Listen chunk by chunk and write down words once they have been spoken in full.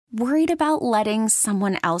Worried about letting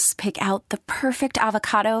someone else pick out the perfect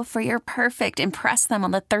avocado for your perfect impress them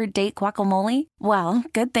on the third date guacamole? Well,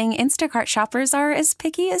 good thing Instacart shoppers are as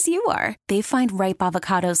picky as you are. They find ripe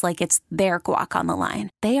avocados like it's their guac on the line.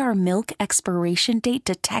 They are milk expiration date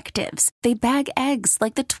detectives. They bag eggs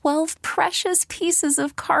like the 12 precious pieces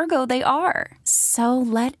of cargo they are. So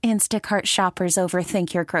let Instacart shoppers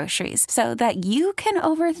overthink your groceries so that you can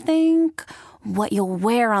overthink what you'll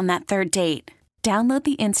wear on that third date. Download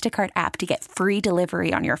the Instacart app to get free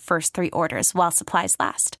delivery on your first 3 orders while supplies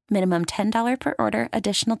last. Minimum $10 per order.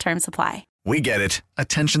 Additional terms apply. We get it.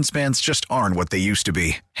 Attention spans just aren't what they used to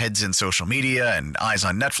be. Heads in social media and eyes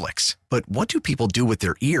on Netflix. But what do people do with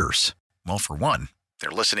their ears? Well, for one, they're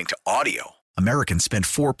listening to audio. Americans spend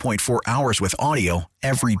 4.4 hours with audio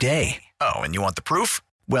every day. Oh, and you want the proof?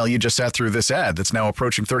 Well, you just sat through this ad that's now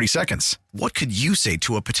approaching 30 seconds. What could you say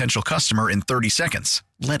to a potential customer in 30 seconds?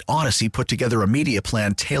 Let Odyssey put together a media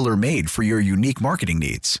plan tailor-made for your unique marketing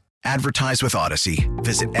needs. Advertise with Odyssey.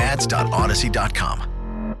 Visit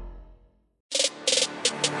ads.odyssey.com.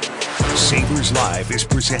 Sabres Live is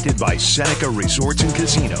presented by Seneca Resorts and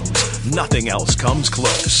Casinos. Nothing else comes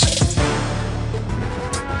close.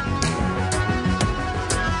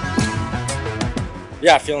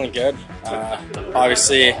 Yeah, feeling good.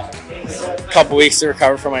 Obviously, a couple weeks to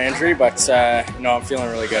recover from my injury, but I'm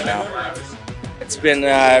feeling really good now. It's been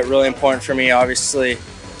really important for me, obviously.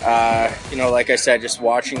 Like I said, just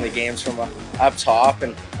watching the games from up top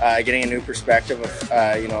and getting a new perspective of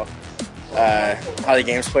how the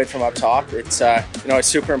game's played from up top. It's it's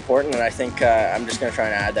super important, and I think I'm just going to try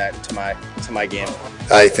and add that to my game.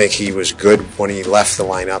 I think he was good when he left the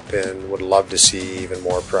lineup, and would love to see even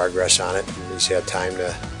more progress on it. He's had time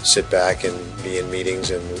to sit back and be in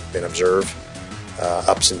meetings and observe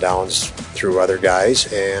ups and downs through other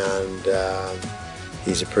guys, and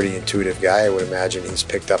he's a pretty intuitive guy. I would imagine he's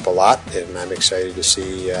picked up a lot, and I'm excited to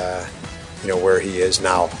see where he is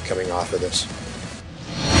now coming off of this.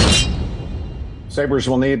 Sabres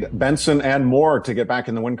will need Benson and Moore to get back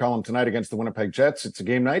in the win column tonight against the Winnipeg Jets. It's a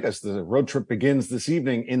game night as the road trip begins this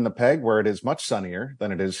evening in the Peg, where it is much sunnier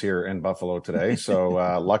than it is here in Buffalo today. So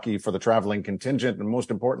lucky for the traveling contingent and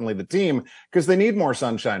most importantly the team, because they need more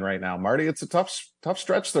sunshine right now. Marty, it's a tough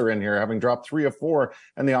stretch they're in here, having dropped 3 of 4,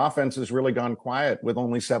 and the offense has really gone quiet with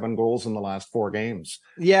only 7 goals in the last 4 games.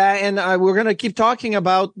 Yeah, and we're going to keep talking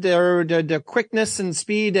about their quickness and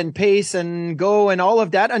speed and pace and go and all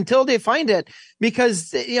of that until they find it. Because,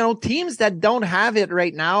 teams that don't have it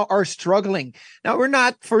right now are struggling. Now, we're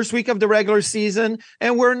not first week of the regular season,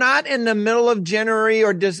 and we're not in the middle of January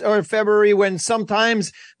or February when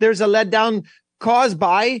sometimes there's a letdown caused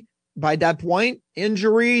by that point,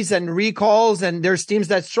 injuries and recalls, and there's teams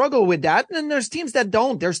that struggle with that, and there's teams that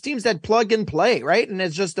don't. There's teams that plug and play, right? And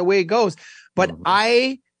it's just the way it goes. But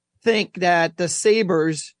I think that the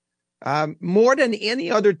Sabres, more than any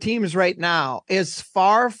other teams right now, is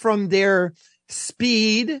far from their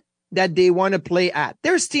speed that they want to play at.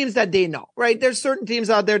 There's teams that they know, right? There's certain teams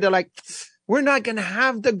out there that are like, we're not going to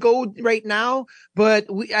have the go right now, but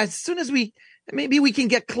as soon as maybe we can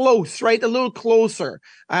get close, right? A little closer.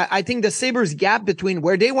 I think the Sabres gap between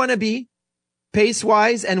where they want to be pace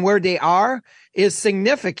wise and where they are is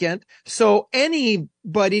significant. So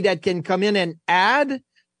anybody that can come in and add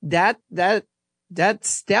that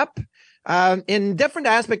step, in different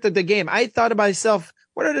aspect of the game, I thought to myself,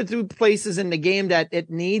 what are the 2 places in the game that it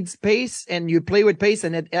needs pace and you play with pace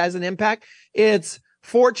and it has an impact? It's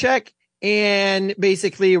forecheck and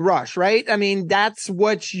basically rush, right? I mean, that's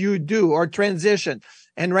what you do, or transition.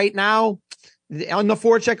 And right now, on the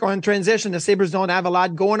forecheck or on transition, the Sabres don't have a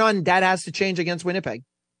lot going on. That has to change against Winnipeg.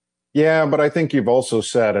 Yeah, but I think you've also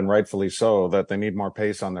said, and rightfully so, that they need more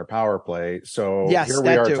pace on their power play. So yes, here we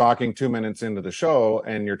are talking 2 minutes into the show,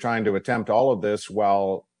 and you're trying to attempt all of this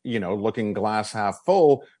while looking glass half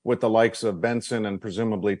full with the likes of Benson and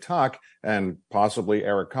presumably Tuck and possibly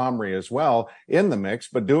Eric Comrie as well in the mix,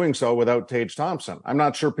 but doing so without Tage Thompson. I'm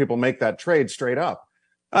not sure people make that trade straight up.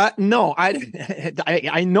 No,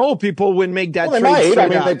 I know people would make that trade might.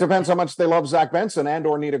 straight up. It depends how much they love Zach Benson and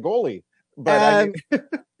or need a goalie. But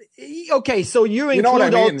okay, so you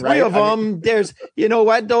include all 3 of them. There's,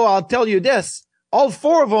 what though? I'll tell you this. All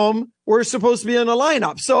 4 of them were supposed to be in the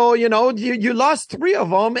lineup. So, you lost 3 of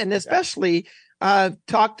them, and especially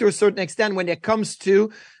Tuck to a certain extent when it comes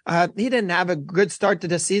to, he didn't have a good start to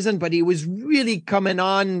the season, but he was really coming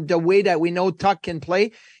on the way that we know Tuck can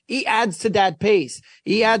play. He adds to that pace.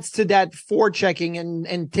 He adds to that forechecking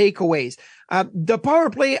and takeaways. The power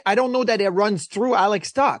play, I don't know that it runs through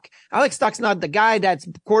Alex Tuck. Alex Tuck's not the guy that's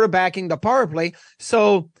quarterbacking the power play.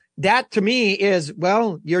 So that to me is,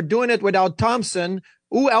 well, you're doing it without Thompson.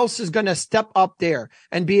 who else is going to step up there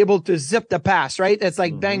and be able to zip the pass, right? It's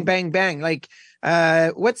like bang, bang, bang. Like,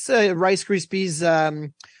 what's Rice Krispies,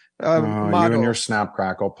 You and your snap,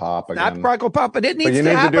 crackle, pop again. Snap, crackle, pop, but it needs you to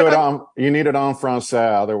need happen. to do it you need it en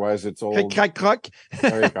français, otherwise it's old. Crick, crack,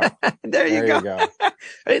 There you go. there you go.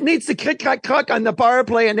 It needs to crick, crack, crack on the power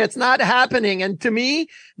play, and it's not happening. And to me,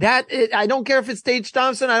 I don't care if it's Tage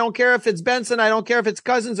Thompson, I don't care if it's Benson, I don't care if it's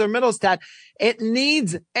Cousins or Middlestat. It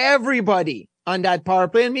needs everybody on that power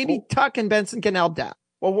play, and maybe Tuck and Benson can help that.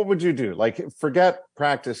 Well, what would you do? Like, forget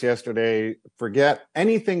practice yesterday, forget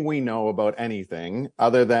anything we know about anything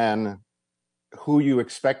other than who you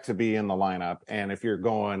expect to be in the lineup. And if you're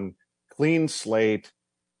going clean slate,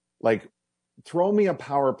 like, throw me a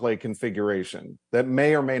power play configuration that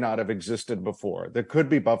may or may not have existed before that could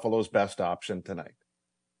be Buffalo's best option tonight.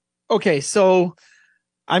 Okay, so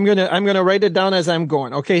I'm gonna write it down as I'm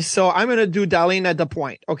going. Okay, so I'm gonna do Dahlin at the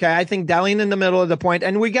point. Okay, I think Dahlin in the middle of the point,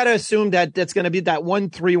 and we gotta assume that that's gonna be that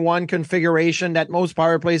 1-3-1 configuration that most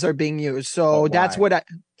power plays are being used. So that's what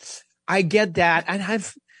I get that, and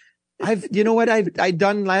I've you know what I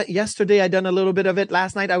done yesterday. I done a little bit of it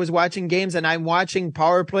last night. I was watching games and I'm watching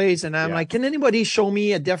power plays, and I'm like, can anybody show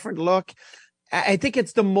me a different look? I think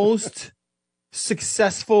it's the most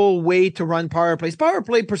successful way to run power plays. Power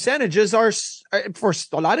play percentages are, for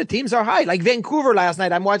a lot of teams, are high. Like Vancouver last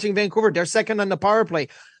night. I'm watching Vancouver. They're second on the power play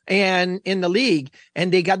and in the league,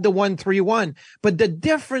 and they got the 1-3-1. But the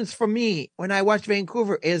difference for me when I watch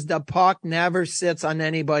Vancouver is the puck never sits on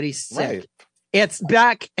anybody's stick. Right. It's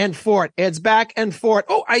back and forth. It's back and forth.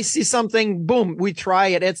 Oh, I see something. Boom. We try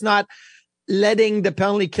it. It's not letting the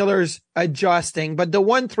penalty killers adjusting, but the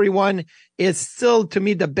 1-3-1 is still, to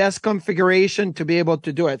me, the best configuration to be able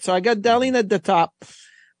to do it. So I got Dahlin at the top.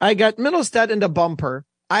 I got Middlestat in the bumper.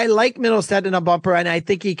 I like Middlestat in a bumper, and I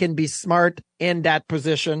think he can be smart in that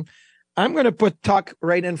position. I'm going to put Tuck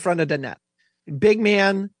right in front of the net. Big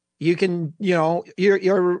man. You can,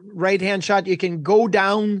 your right-hand shot, you can go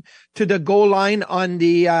down to the goal line on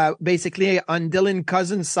the, basically on Dylan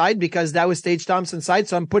Cousins' side, because that was Tage Thompson's side.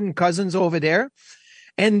 So I'm putting Cousins over there.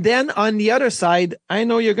 And then on the other side, I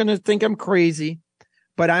know you're going to think I'm crazy,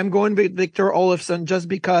 but I'm going with Victor Olofsson just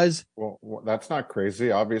because. Well, that's not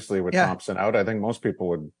crazy. Obviously, with Thompson out, I think most people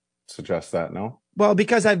would suggest that, no? Well,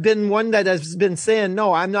 because I've been one that has been saying,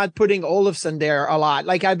 no, I'm not putting Olofsson there a lot.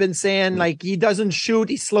 Like I've been saying, like he doesn't shoot,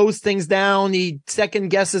 he slows things down, he second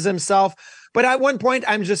guesses himself. But at one point,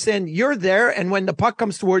 I'm just saying you're there. And when the puck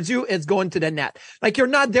comes towards you, it's going to the net. Like you're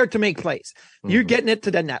not there to make plays. You're getting it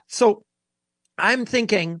to the net. So I'm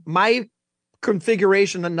thinking my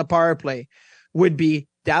configuration on the power play would be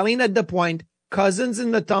Dahlin at the point, Cousins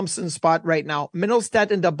in the Thompson spot right now,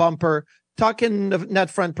 Middlestat in the bumper, Tuck in the net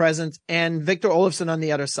front presence, and Victor Olofsson on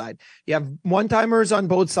the other side. You have one-timers on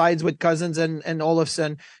both sides with Cousins and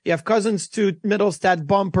Olofsson. You have Cousins to Middlestat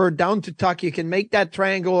bumper down to Tuck. You can make that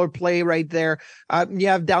triangular play right there. You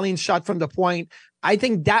have Dahlin's shot from the point. I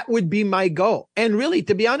think that would be my go. And really,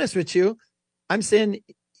 to be honest with you, I'm saying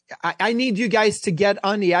I need you guys to get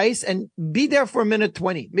on the ice and be there for a minute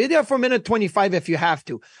 20. Be there for a minute 25 if you have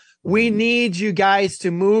to. We need you guys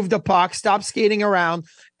to move the puck, stop skating around,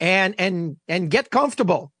 and get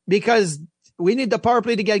comfortable, because we need the power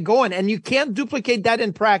play to get going. And you can't duplicate that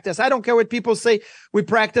in practice. I don't care what people say. We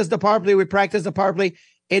practice the power play. We practice the power play.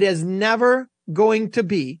 It is never going to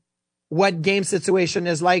be what game situation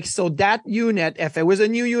is like. So that unit, if it was a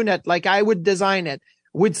new unit, like I would design it,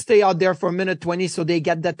 would stay out there for a minute 20 so they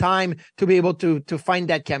get the time to be able to find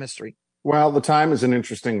that chemistry. Well, the time is an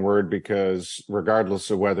interesting word, because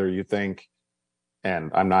regardless of whether you think,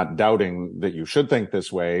 and I'm not doubting that you should think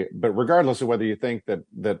this way, but regardless of whether you think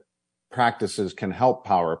that practices can help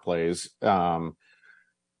power plays,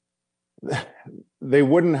 they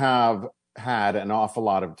wouldn't have had an awful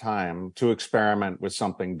lot of time to experiment with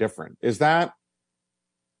something different. Is that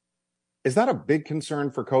a big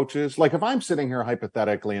concern for coaches? Like if I'm sitting here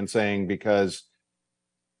hypothetically and saying, because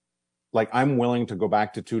like I'm willing to go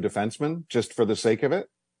back to two defensemen just for the sake of it.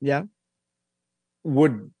 Yeah.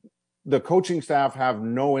 Would the coaching staff have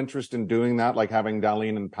no interest in doing that? Like having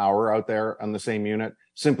Dahlin and Power out there on the same unit,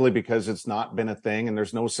 simply because it's not been a thing and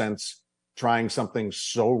there's no sense trying something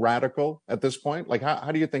so radical at this point? Like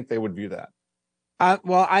how do you think they would view that?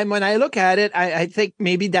 Well, when I look at it, I think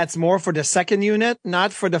maybe that's more for the second unit,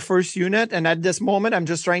 not for the first unit. And at this moment, I'm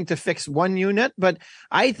just trying to fix one unit. But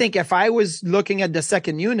I think if I was looking at the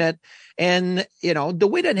second unit and, the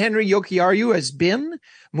way that Henry Jokiharju has been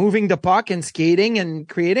moving the puck and skating and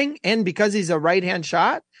creating, and because he's a right-hand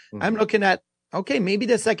shot, I'm looking at, okay, maybe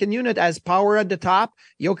the second unit has Power at the top,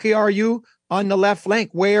 Jokiharju, on the left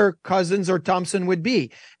flank where Cousins or Thompson would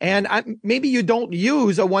be. And maybe you don't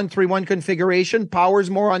use a 1-3-1 configuration.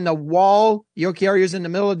 Power's more on the wall. Jokiharju's in the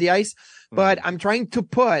middle of the ice. But I'm trying to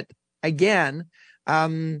put, again,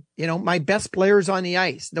 my best players on the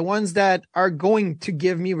ice, the ones that are going to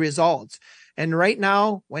give me results. And right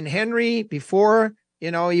now, when Henry, before,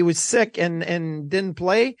 he was sick and didn't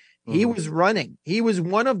play, he was running. He was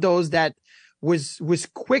one of those that was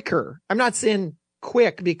quicker. I'm not saying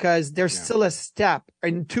quick because there's still a step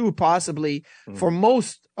and two possibly for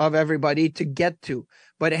most of everybody to get to.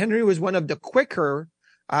 But Henry was one of the quicker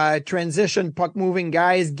transition puck moving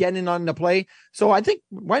guys getting on the play. So I think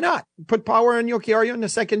why not put Power and Jokiharju in the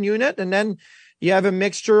second unit, and then you have a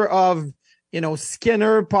mixture of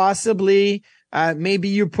Skinner possibly. Maybe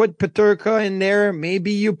you put Peterka in there.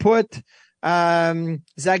 Maybe you put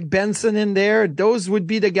Zach Benson in there. Those would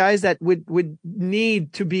be the guys that would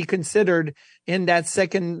need to be considered in that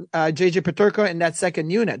second, JJ Peterka in that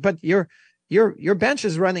second unit. But your bench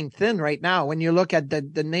is running thin right now when you look at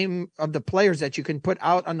the name of the players that you can put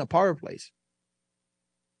out on the power plays.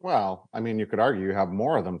 Well, I mean, you could argue you have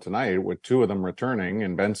more of them tonight with two of them returning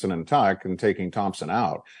and Benson and Tuck and taking Thompson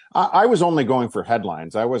out. I was only going for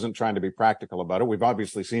headlines. I wasn't trying to be practical about it. We've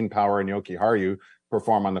obviously seen Power and Jokiharju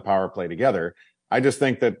perform on the power play together. I just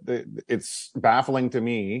think that it's baffling to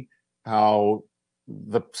me how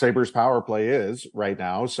the Sabres power play is right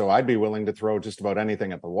now. So I'd be willing to throw just about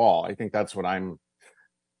anything at the wall. I think that's what I'm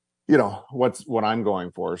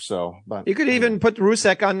going for. So, but you could even put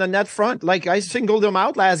Rusek on the net front. Like I singled him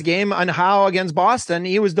out last game on how against Boston,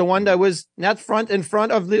 he was the one that was net front in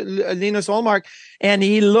front of Linus Ullmark, and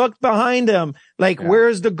he looked behind him like,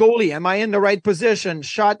 where's the goalie? Am I in the right position?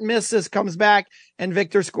 Shot misses, comes back, and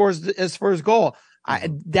Victor scores his first goal.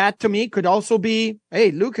 That to me could also be,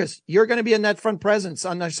 hey, Lucas, you're going to be a net front presence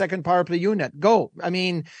on the second power play unit. Go. I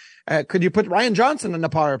mean, could you put Ryan Johnson on the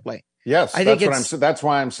power play? Yes, that's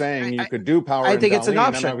why I'm saying you could do Power. I think it's an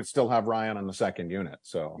option. And I would still have Ryan on the second unit.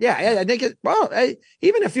 So I think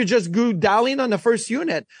even if you just go Dahlin on the first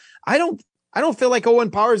unit, I don't feel like Owen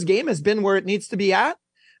Power's game has been where it needs to be at.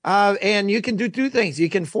 And you can do two things. You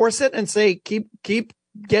can force it and say, keep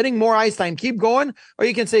getting more ice time, keep going. Or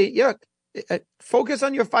you can say, focus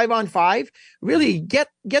on your 5-on-5, really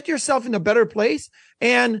get yourself in a better place.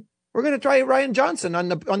 And we're going to try Ryan Johnson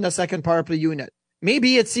on the second power play unit.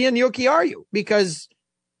 Maybe it's Ian Jokiharju, because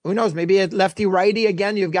who knows, maybe at lefty righty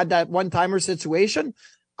again, you've got that one-timer situation.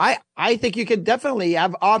 I think you could definitely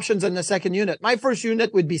have options in the second unit. My first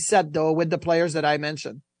unit would be set though with the players that I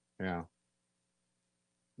mentioned. Yeah.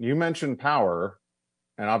 You mentioned Power,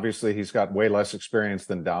 and obviously he's got way less experience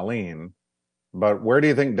than Dahlin, but where do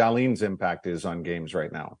you think Dahlin's impact is on games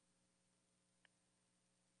right now?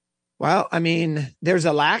 Well, I mean, there's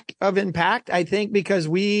a lack of impact, I think, because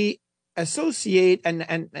we associate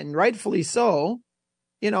and rightfully so,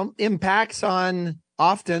 impacts on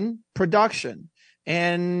often production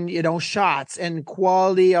and, shots and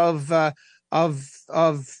quality of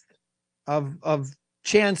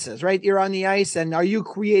chances, right? You're on the ice, and are you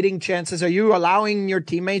creating chances? Are you allowing your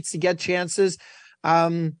teammates to get chances?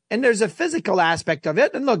 And there's a physical aspect of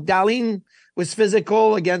it. And look, Dahlin was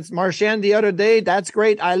physical against Marchand the other day. That's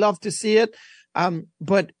great. I love to see it.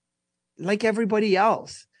 But like everybody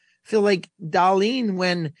else, I feel like Dahlin,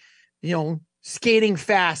 when, skating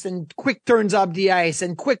fast and quick turns up the ice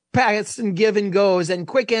and quick pass and give and goes and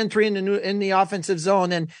quick entry in the offensive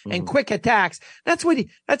zone and quick attacks. That's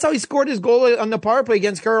how he scored his goal on the power play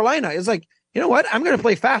against Carolina. It's like, you know what? I'm going to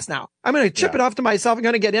play fast now. I'm going to chip it off to myself. I'm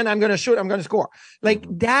going to get in. I'm going to shoot. I'm going to score. Like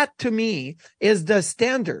that to me is the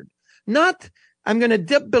standard. Not I'm going to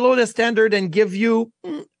dip below the standard and give you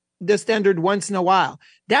the standard once in a while.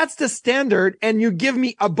 That's the standard. And you give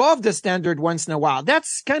me above the standard once in a while.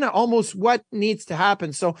 That's kind of almost what needs to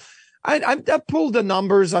happen. So I pulled the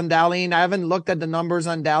numbers on Dahlin. I haven't looked at the numbers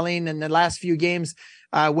on Dahlin in the last few games.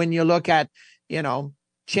 When you look at,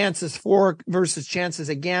 chances for versus chances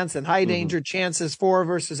against and high danger chances for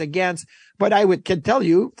versus against. But can tell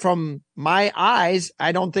you from my eyes,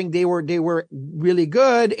 I don't think they were really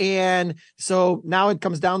good. And so now it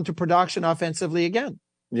comes down to production offensively again.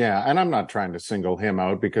 Yeah. And I'm not trying to single him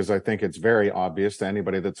out, because I think it's very obvious to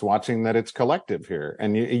anybody that's watching that it's collective here.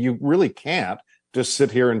 And you really can't just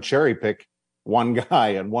sit here and cherry pick one guy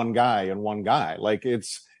and one guy and one guy. Like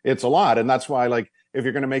it's a lot. And that's why, like, if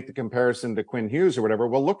you're going to make the comparison to Quinn Hughes or whatever,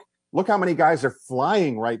 well, look how many guys are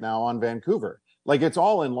flying right now on Vancouver. Like it's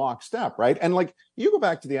all in lockstep, right? And like you go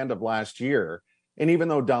back to the end of last year, and even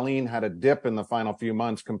though Dahlin had a dip in the final few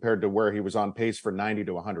months compared to where he was on pace for 90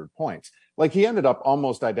 to 100 points, like he ended up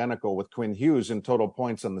almost identical with Quinn Hughes in total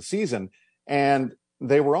points on the season. And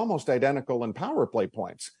they were almost identical in power play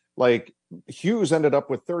points. Like Hughes ended up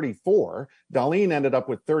with 34, Dahlin ended up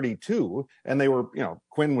with 32, and they were,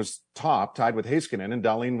 Quinn was tied with Heiskanen, and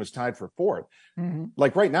Dahlin was tied for fourth. Mm-hmm.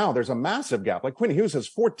 Like right now, there's a massive gap. Like Quinn Hughes has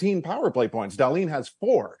 14 power play points, Dahlin has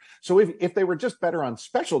 4. So if they were just better on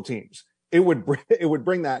special teams, it would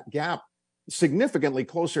bring that gap significantly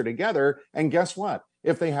closer together. And guess what?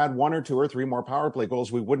 If they had 1 or 2 or 3 more power play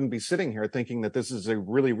goals, we wouldn't be sitting here thinking that this is a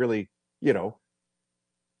really, really,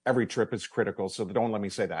 every trip is critical, so don't let me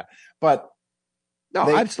say that. But no,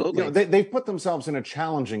 absolutely. They've put themselves in a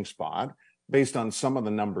challenging spot based on some of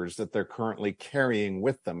the numbers that they're currently carrying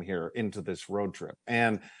with them here into this road trip.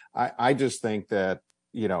 And I just think that,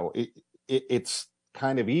 it's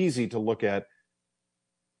kind of easy to look at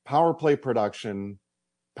power play production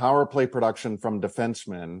from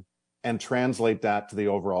defensemen and translate that to the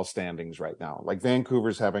overall standings right now. Like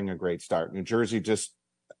Vancouver's having a great start. New Jersey just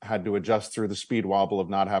had to adjust through the speed wobble of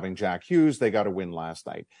not having Jack Hughes. They got a win last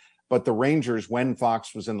night. But the Rangers, when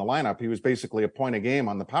Fox was in the lineup, he was basically a point a game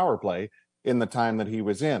on the power play in the time that he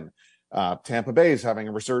was in. Tampa Bay is having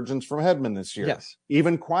a resurgence from Hedman this year. Yes.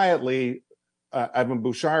 Even quietly, Edmund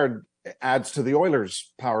Bouchard adds to the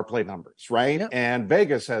Oilers' power play numbers, right? Yep. And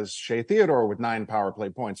Vegas has Shea Theodore with 9 power play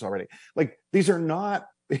points already. Like these are not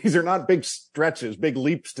big stretches, big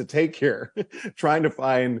leaps to take here, trying to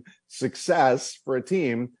find success for a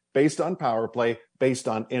team based on power play, based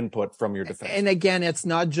on input from your defense. And again, it's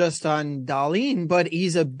not just on Dahlin, but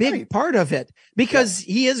he's a big part of it because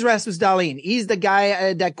he is Rasmus Dahlin. He's the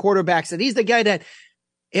guy that quarterbacks it. He's the guy that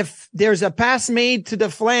if there's a pass made to the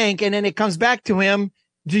flank and then it comes back to him,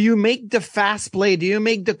 do you make the fast play? Do you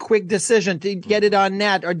make the quick decision to get it on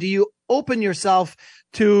net? Or do you open yourself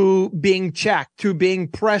to being checked, to being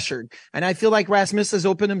pressured? And I feel like Rasmus has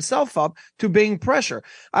opened himself up to being pressured.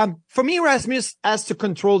 For me, Rasmus has to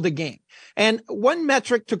control the game. And one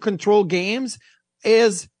metric to control games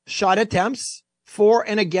is shot attempts for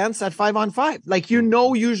and against at 5-on-5. Like,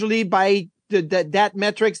 usually by that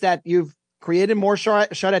metrics that you've created more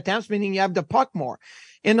shot attempts, meaning you have the puck more.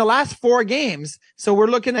 In the last 4 games, so we're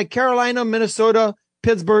looking at Carolina, Minnesota,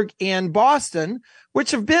 Pittsburgh, and Boston,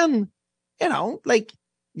 which have been,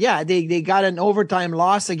 they got an overtime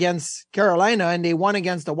loss against Carolina and they won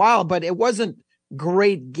against the Wild, but it wasn't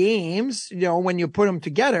great games, when you put them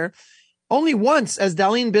together. Only once has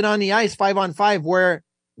Dahlin been on the ice 5-on-5 where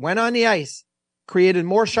went on the ice, created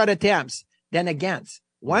more shot attempts than against.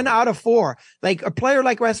 1 out of 4. Like a player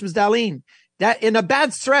like Rasmus Dahlin, that in a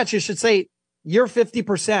bad stretch, you should say, you're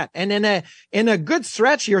 50%. And in a good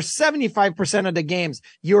stretch, you're 75% of the games.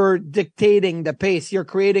 You're dictating the pace. You're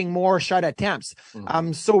creating more shot attempts.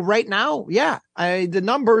 Mm-hmm. So right now, the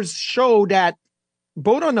numbers show that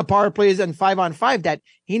both on the power plays and 5-on-5 that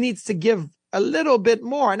he needs to give a little bit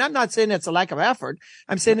more. And I'm not saying it's a lack of effort.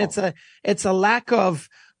 I'm saying it's a lack of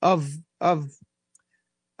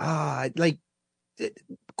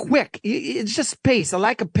quick. It's just pace, a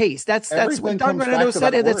lack of pace. That's what Don Renato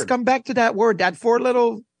said. It's come back to that word, that 4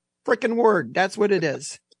 little freaking word. That's what it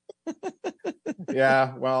is.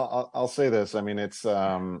 Yeah. Well, I'll say this. I mean, it's,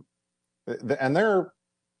 and they're,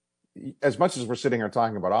 as much as we're sitting here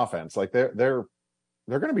talking about offense, like they're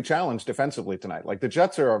going to be challenged defensively tonight. Like the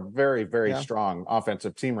Jets are a very, very strong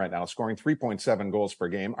offensive team right now, scoring 3.7 goals per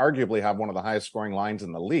game, arguably have one of the highest scoring lines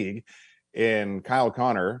in the league in Kyle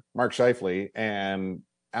Connor, Mark Scheifele, and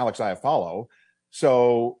Alex Iafallo.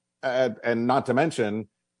 So, and not to mention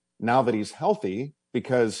now that he's healthy,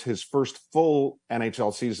 because his first full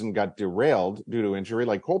NHL season got derailed due to injury,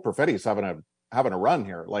 like Cole Perfetti's having a run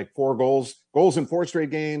here, like 4 goals in 4 straight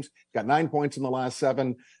games, got 9 points in the last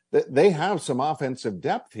 7. They have some offensive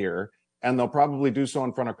depth here, and they'll probably do so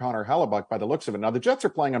in front of Connor Hellebuck by the looks of it. Now the Jets are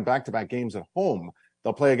playing on back-to-back games at home.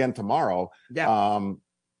 They'll play again tomorrow. Yeah.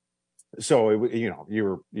 So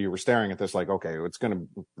you were staring at this like, okay,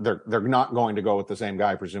 they're not going to go with the same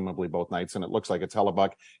guy presumably both nights, and it looks like it's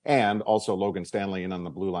Hellebuck and also Logan Stanley in on the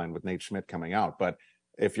blue line with Nate Schmidt coming out. But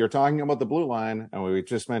if you're talking about the blue line, and we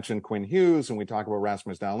just mentioned Quinn Hughes and we talk about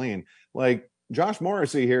Rasmus Dahlin, like Josh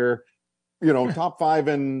Morrissey here, top 5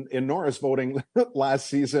 in Norris voting last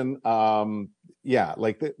season.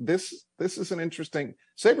 This is an interesting.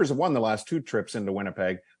 Sabres have won the last 2 trips into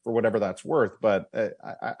Winnipeg for whatever that's worth, but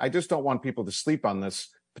I just don't want people to sleep on this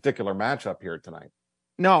particular matchup here tonight.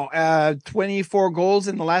 No, 24 goals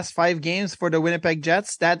in the last 5 games for the Winnipeg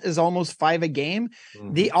Jets. That is almost 5 a game.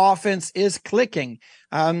 Mm-hmm. The offense is clicking.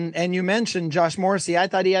 And you mentioned Josh Morrissey. I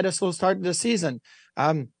thought he had a slow start to the season.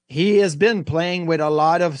 He has been playing with a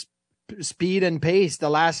lot of speed and pace the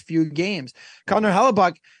last few games. Connor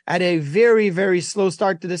Hellebuck had a very, very slow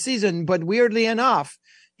start to the season, but weirdly enough,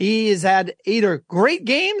 he has had either great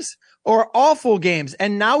games or awful games.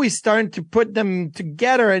 And now he's starting to put them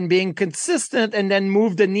together and being consistent and then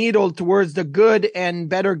move the needle towards the good and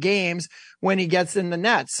better games when he gets in the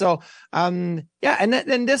net. So, and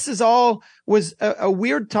this is all was a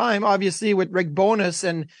weird time, obviously, with Rick Bowness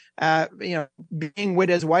and, being with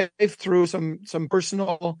his wife through some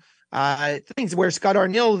personal, things where Scott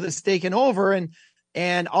Arniel is taken over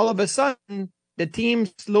and all of a sudden the team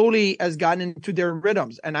slowly has gotten into their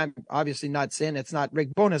rhythms. And I'm obviously not saying it's not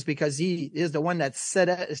Rick Bowness because he is the one that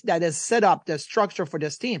has set up the structure for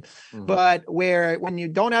this team. Mm-hmm. But when you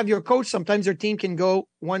don't have your coach, sometimes your team can go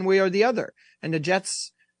one way or the other. And the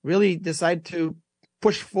Jets really decide to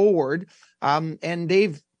push forward. And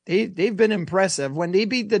they've been impressive when they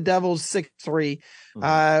beat the Devils 6-3,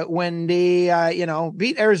 when they,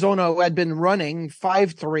 beat Arizona, who had been running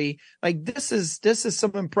 5-3. Like this is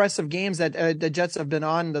some impressive games that the Jets have been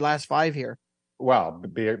on the last 5 here. Well,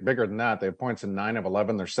 bigger than that. They have points in 9 of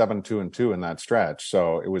 11. They're 7-2-2 in that stretch.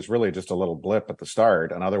 So it was really just a little blip at the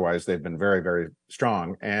start. And otherwise they've been very, very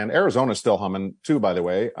strong. And Arizona's still humming too, by the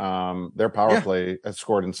way. Their power play has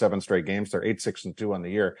scored in 7 straight games. They're 8-6-2 on the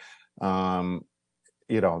year.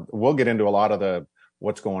 We'll get into a lot of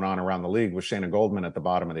what's going on around the league with Shayna Goldman at the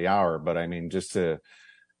bottom of the hour. But I mean, just to,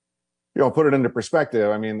 put it into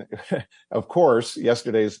perspective, I mean, of course,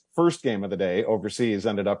 yesterday's first game of the day overseas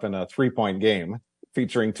ended up in a 3-point game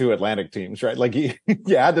featuring 2 Atlantic teams, right? Like you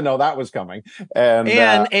had to know that was coming. And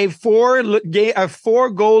a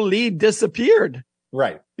 4-goal lead disappeared.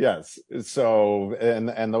 Right. Yes. So,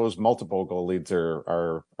 and those multiple goal leads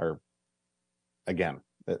are again,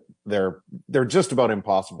 they're just about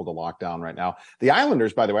impossible to lock down right now. The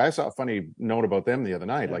Islanders, by the way, I saw a funny note about them the other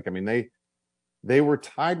night. Yeah. Like, I mean, they were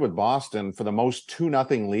tied with Boston for the most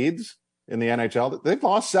 2-0 leads in the NHL. They've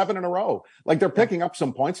lost 7 in a row. Like they're picking up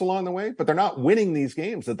some points along the way, but they're not winning these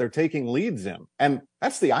games that they're taking leads in. And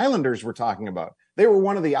that's the Islanders we're talking about. They were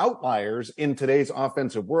one of the outliers in today's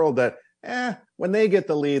offensive world that, when they get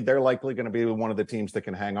the lead, they're likely going to be one of the teams that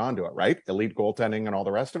can hang on to it, right? Elite goaltending and all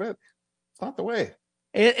the rest of it. It's not the way.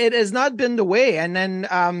 It has not been the way. And then,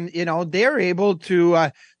 they're able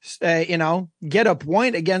to, get a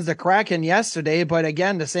point against the Kraken yesterday. But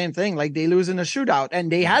again, the same thing, like they lose in a shootout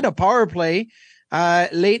and they had a power play,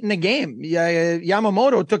 late in the game.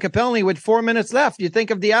 Yamamoto took a penalty with 4 minutes left. You think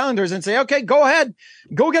of the Islanders and say, okay, go ahead,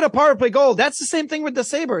 go get a power play goal. That's the same thing with the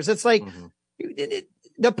Sabres. It's like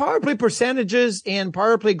the power play percentages and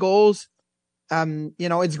power play goals.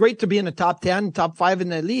 It's great to be in the top 10, top 5 in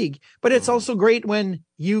the league, but it's also great when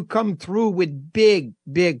you come through with big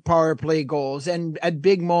power play goals and at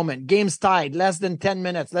big moment, games tied, less than 10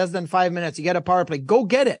 minutes, less than 5 minutes, you get a power play, go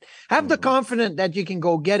get it. Have the confidence that you can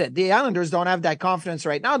go get it. The Islanders don't have that confidence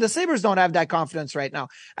right now. The Sabres don't have that confidence right now.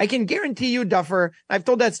 I can guarantee you, Duffer, I've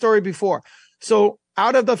told that story before. So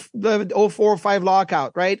out of the 04-05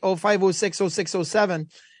 lockout, right? 05-06, 06-07,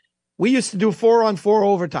 we used to do 4-on-4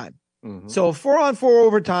 overtime. Mm-hmm. So 4-on-4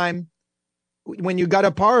 overtime, when you got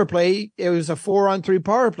a power play, it was a 4-on-3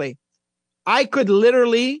 power play. I could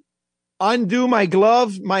literally undo my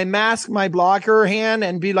glove, my mask, my blocker hand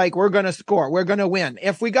and be like, we're going to score. We're going to win.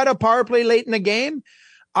 If we got a power play late in the game,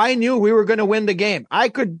 I knew we were going to win the game. I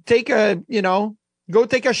could go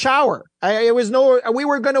take a shower. We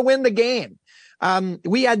were going to win the game.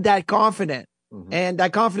 We had that confidence and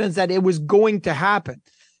that confidence that it was going to happen.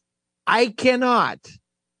 I cannot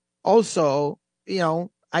also,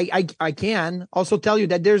 I can also tell you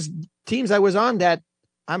that there's teams I was on that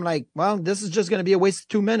I'm like, well, this is just going to be a waste of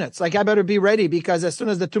 2 minutes. Like I better be ready because as soon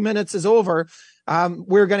as the 2 minutes is over,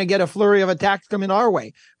 we're going to get a flurry of attacks coming our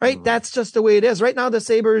way, right? That's just the way it is right now. The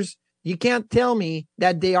Sabres, you can't tell me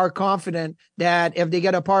that they are confident that if they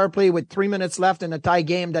get a power play with 3 minutes left in a tie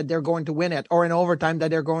game, that they're going to win it or in overtime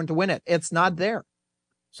that they're going to win it. It's not there.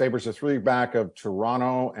 Sabres are 3 back of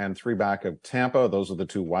Toronto and 3 back of Tampa. Those are the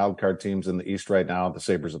 2 wildcard teams in the East right now. The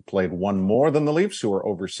Sabres have played 1 more than the Leafs, who are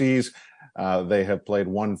overseas. They have played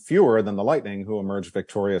 1 fewer than the Lightning, who emerged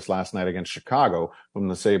victorious last night against Chicago, whom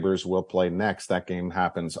the Sabres will play next. That game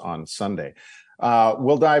happens on Sunday.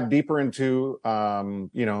 We'll dive deeper into,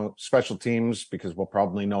 special teams because we'll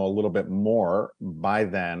probably know a little bit more by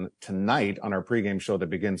then tonight on our pregame show that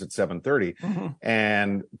begins at 7:30.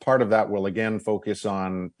 And part of that will again focus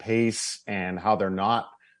on pace and how they're not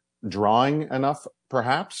drawing enough,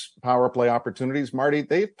 perhaps, power play opportunities. Marty,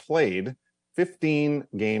 they've played 16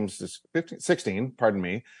 games this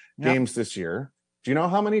year. Do you know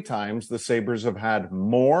how many times the Sabres have had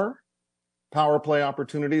more power play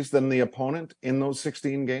opportunities than the opponent in those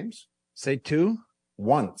 16 games? Say 2?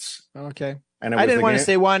 Once. Okay. And I didn't want to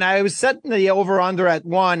say 1. I was setting the over-under at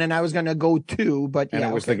 1, and I was going to go 2. But and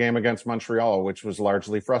it was the game against Montreal, which was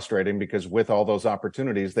largely frustrating because with all those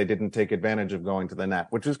opportunities, they didn't take advantage of going to the net,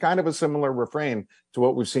 which is kind of a similar refrain to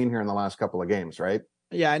what we've seen here in the last couple of games, right?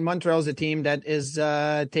 Yeah, and Montreal's a team that is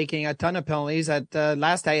taking a ton of penalties. At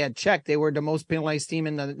last I had checked, they were the most penalized team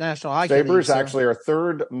in the National Hockey League. Sabres actually are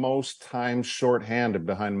third most times shorthanded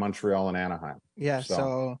behind Montreal and Anaheim. Yeah,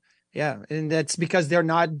 so yeah, and that's because they're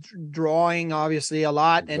not drawing obviously a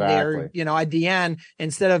lot, and they're at the end,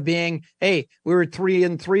 instead of being, hey, we were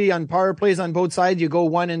 3-3 on power plays on both sides, you go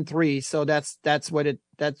 1-3. So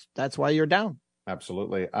that's why you're down.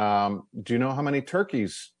 Absolutely. Do you know how many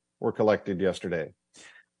turkeys were collected yesterday?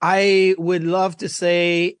 I would love to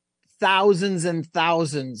say thousands and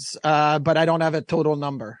thousands, but I don't have a total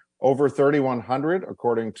number. Over 3,100,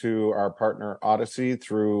 according to our partner Odyssey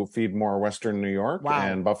through Feed More Western New York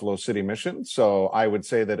and Buffalo City Mission. So I would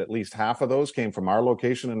say that at least half of those came from our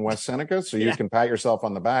location in West Seneca. So you can pat yourself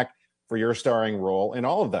on the back for your starring role in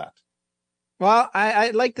all of that. Well,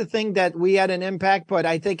 I like to think that we had an impact, but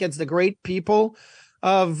I think it's the great people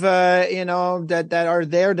of, that are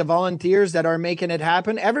there, the volunteers that are making it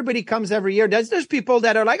happen. Everybody comes every year. There's people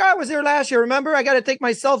that are like, I was there last year. Remember, I got to take my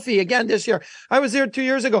selfie again this year. I was there 2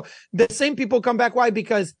 years ago. The same people come back. Why?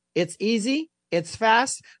 Because it's easy. It's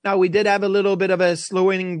fast. Now, we did have a little bit of a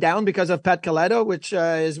slowing down because of Pat Coletto, which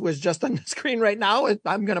was just on the screen right now.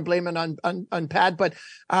 I'm going to blame it on Pat, but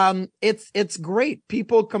it's great.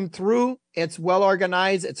 People come through. It's well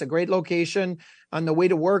organized. It's a great location on the way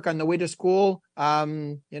to work, on the way to school.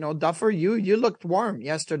 Duffer, you looked warm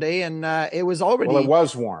yesterday, and it was already. Well, it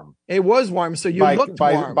was warm. It was warm. So you looked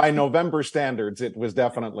warm. By November standards, it was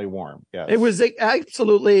definitely warm. Yes. It was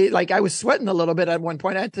absolutely, like, I was sweating a little bit at one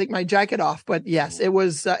point. I had to take my jacket off, but yes, it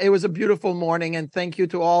was a beautiful morning. And thank you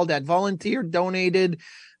to all that volunteered, donated,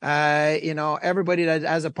 everybody that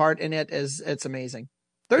has a part in it. It's amazing.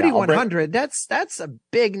 3,100. That's a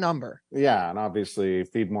big number. Yeah. And obviously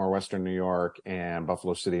Feed More Western New York and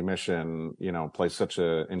Buffalo City Mission, play such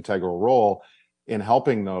an integral role in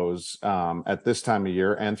helping those, at this time of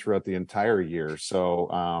year and throughout the entire year.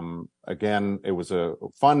 So, again, it was a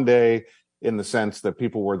fun day in the sense that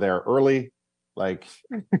people were there early. Like,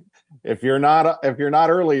 if you're not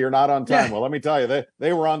early, you're not on time. Yeah. Well, let me tell you,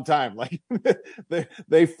 they were on time. Like,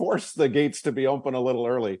 they forced the gates to be open a little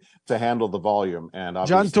early to handle the volume. And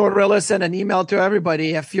John Tortorella sent an email to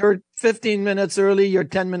everybody. If you're 15 minutes early, you're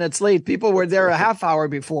 10 minutes late. People were there a half hour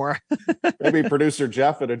before. Maybe producer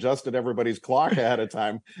Jeff had adjusted everybody's clock ahead of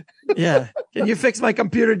time. Yeah. Can you fix my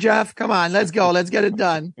computer, Jeff? Come on, let's go. Let's get it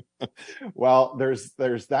done. Well, there's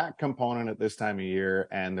that component at this time of year,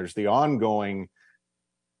 and there's the ongoing,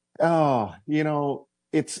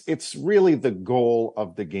 it's really the goal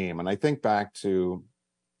of the game. And I think back to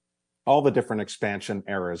all the different expansion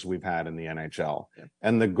eras we've had in the NHL. Yeah.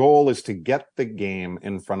 And the goal is to get the game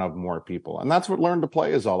in front of more people. And that's what Learn to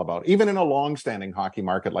Play is all about, even in a long-standing hockey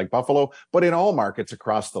market like Buffalo, but in all markets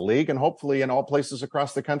across the league and hopefully in all places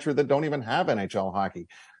across the country that don't even have NHL hockey.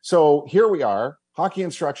 So here we are, hockey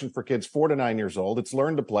instruction for kids 4 to 9 years old. It's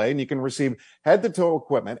Learn to Play, and you can receive head-to-toe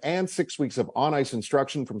equipment and 6 weeks of on-ice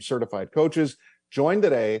instruction from certified coaches. Join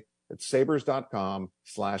today at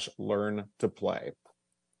sabres.com/learn-to-play.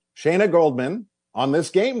 Shayna Goldman on this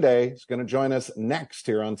game day is going to join us next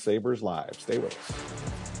here on Sabres Live. Stay with us.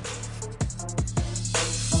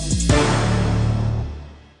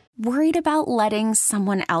 Worried about letting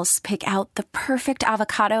someone else pick out the perfect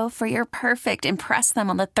avocado for your perfect impress them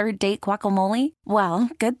on the third date guacamole?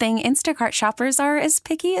 Well, good thing Instacart shoppers are as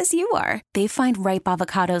picky as you are. They find ripe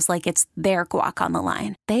avocados like it's their guac on the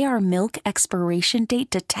line. They are milk expiration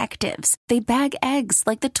date detectives. They bag eggs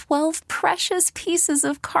like the 12 precious pieces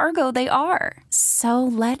of cargo they are. So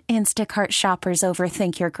let Instacart shoppers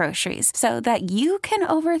overthink your groceries so that you can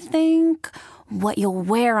overthink what you'll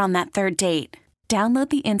wear on that third date. Download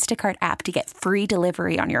the Instacart app to get free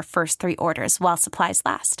delivery on your first 3 orders while supplies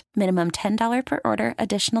last. Minimum $10 per order.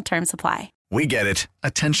 Additional terms apply. We get it.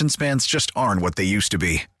 Attention spans just aren't what they used to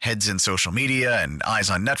be. Heads in social media and eyes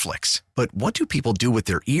on Netflix. But what do people do with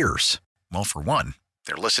their ears? Well, for one,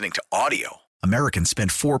 they're listening to audio. Americans spend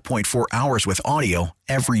 4.4 hours with audio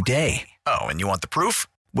every day. Oh, and you want the proof?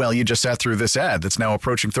 Well, you just sat through this ad that's now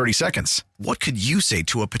approaching 30 seconds. What could you say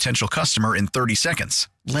to a potential customer in 30 seconds?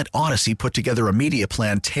 Let Odyssey put together a media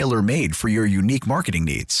plan tailor-made for your unique marketing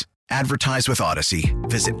needs. Advertise with Odyssey.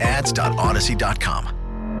 Visit ads.odyssey.com.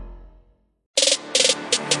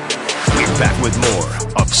 We're back with more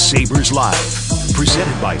of Sabres Live,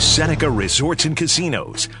 presented by Seneca Resorts and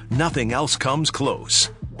Casinos. Nothing else comes close.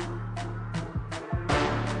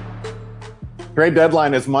 Trade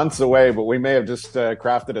deadline is months away, but we may have just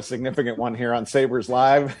crafted a significant one here on Sabres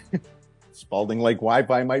Live. Spalding Lake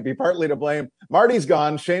Wi-Fi might be partly to blame. Marty's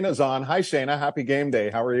gone. Shayna's on. Hi, Shayna. Happy game day.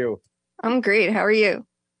 How are you? I'm great. How are you?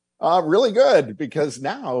 Really good, because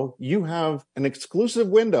now you have an exclusive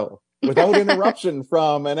window without interruption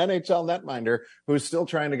from an NHL netminder who's still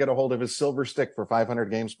trying to get a hold of his silver stick for 500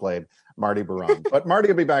 games played, Marty Baron. But Marty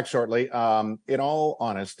will be back shortly. In all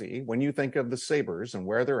honesty, when you think of the Sabres and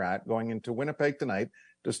where they're at going into Winnipeg tonight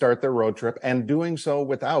to start their road trip, and doing so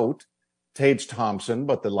without Tage Thompson,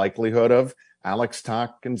 but the likelihood of Alex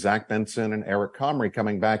Tuch and Zach Benson and Eric Comrie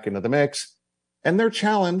coming back into the mix, and their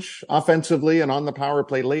challenge offensively and on the power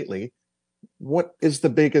play lately, what is the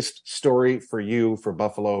biggest story for you for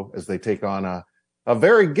Buffalo as they take on a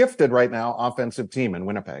very gifted right now offensive team in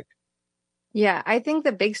Winnipeg? Yeah, I think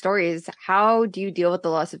the big story is, how do you deal with the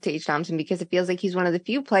loss of Tage Thompson? Because it feels like he's one of the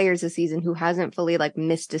few players this season who hasn't fully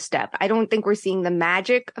missed a step. I don't think we're seeing the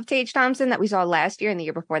magic of Tage Thompson that we saw last year and the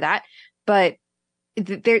year before that, but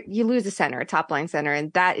you lose a center, a top line center,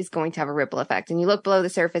 and that is going to have a ripple effect. And you look below the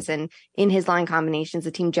surface, and in his line combinations,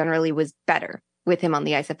 the team generally was better with him on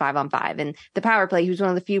the ice at 5-on-5. And the power play, he was one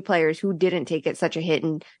of the few players who didn't take it such a hit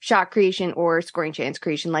in shot creation or scoring chance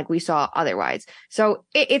creation like we saw otherwise. So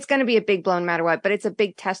it's going to be a big blow no matter what, but it's a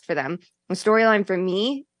big test for them. The storyline for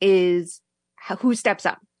me is who steps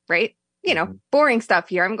up, right? Boring stuff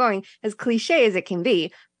here. I'm going as cliche as it can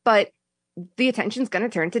be, but the attention's going to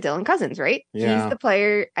turn to Dylan Cozens, right? Yeah. He's the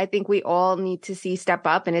player I think we all need to see step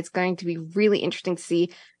up, and it's going to be really interesting to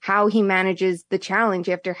see how he manages the challenge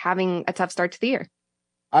after having a tough start to the year.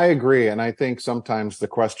 I agree. And I think sometimes the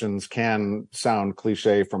questions can sound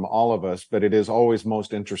cliche from all of us, but it is always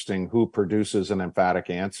most interesting who produces an emphatic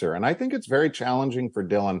answer. And I think it's very challenging for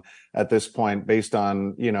Dylan at this point, based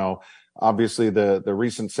on, obviously the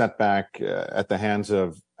recent setback at the hands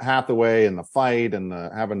of Hathaway and the fight and the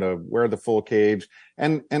having to wear the full cage.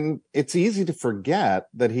 And it's easy to forget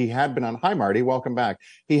that he had been on, hi Marty, welcome back.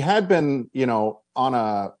 He had been, on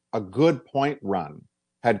a good point run,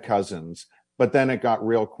 had Cozens, but then it got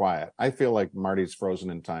real quiet. I feel like Marty's frozen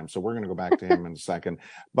in time, so we're going to go back to him in a second.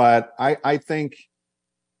 But I think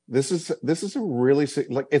this is a really,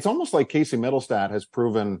 it's almost like Casey Middlestat has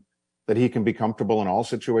proven that he can be comfortable in all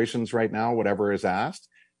situations right now, whatever is asked.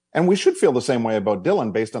 And we should feel the same way about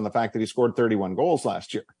Dylan based on the fact that he scored 31 goals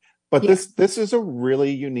last year. But yeah, this is a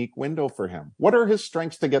really unique window for him. What are his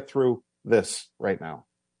strengths to get through this right now?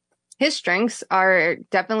 His strengths are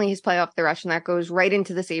definitely his play off the rush, and that goes right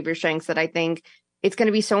into the Sabres' strengths that I think it's going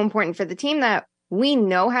to be so important for the team that we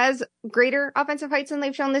know has greater offensive heights than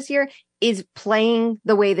they've shown this year, is playing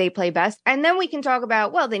the way they play best. And then we can talk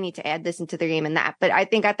about, well, they need to add this into their game and that. But I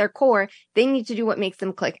think at their core, they need to do what makes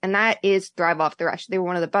them click. And that is thrive off the rush. They were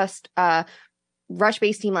one of the best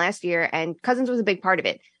rush-based team last year, and Cozens was a big part of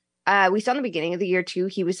it. We saw in the beginning of the year, too,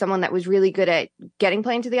 he was someone that was really good at getting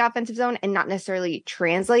play into the offensive zone and not necessarily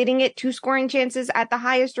translating it to scoring chances at the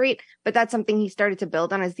highest rate. But that's something he started to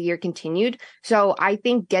build on as the year continued. So I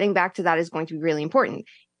think getting back to that is going to be really important.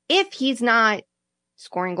 If he's not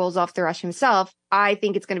scoring goals off the rush himself, I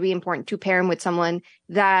think it's going to be important to pair him with someone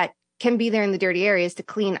that can be there in the dirty areas to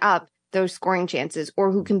clean up those scoring chances,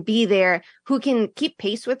 or who can be there, who can keep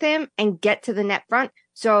pace with him and get to the net front.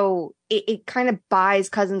 So it kind of buys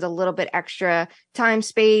Cozens a little bit extra time,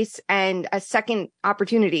 space, and a second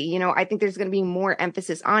opportunity. I think there's going to be more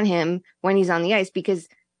emphasis on him when he's on the ice, because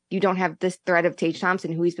you don't have this threat of Tage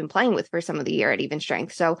Thompson, who he's been playing with for some of the year at even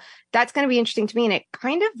strength. So that's going to be interesting to me. And it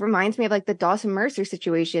kind of reminds me of the Dawson Mercer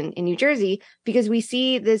situation in New Jersey, because we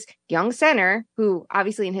see this young center who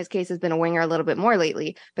obviously in his case has been a winger a little bit more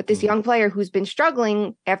lately, but this young player who's been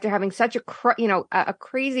struggling after having such a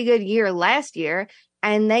crazy good year last year.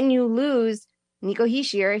 And then you lose Nico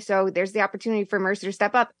Hischier. So there's the opportunity for Mercer to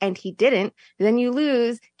step up, and he didn't. Then you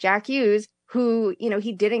lose Jack Hughes, who,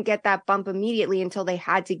 he didn't get that bump immediately until they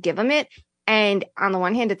had to give him it. And on the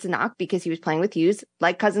one hand, it's a knock because he was playing with Hughes,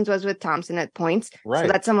 like Cozens was with Thompson at points. Right.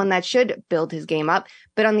 So that's someone that should build his game up.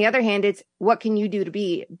 But on the other hand, it's what can you do to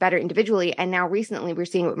be better individually? And now recently we're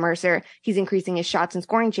seeing with Mercer, he's increasing his shots and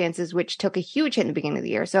scoring chances, which took a huge hit in the beginning of the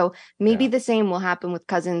year. So maybe the same will happen with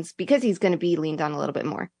Cozens, because he's going to be leaned on a little bit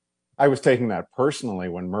more. I was taking that personally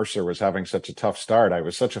when Mercer was having such a tough start. I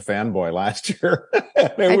was such a fanboy last year. I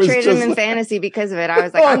traded him in fantasy because of it. I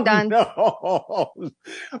was like, I'm done. No.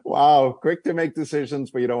 Wow. Quick to make decisions.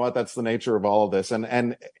 But you know what? That's the nature of all of this.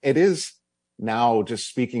 And it is now, just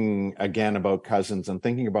speaking again about Cozens and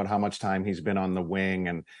thinking about how much time he's been on the wing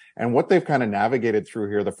and what they've kind of navigated through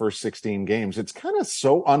here the first 16 games. It's kind of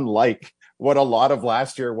so unlike what a lot of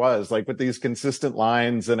last year was, like with these consistent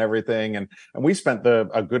lines and everything. And we spent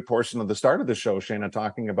a good portion of the start of the show, Shayna,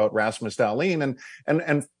 talking about Rasmus Dahlin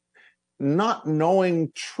and not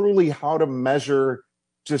knowing truly how to measure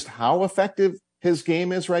just how effective his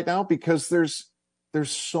game is right now, because there's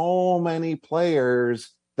so many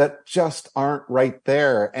players that just aren't right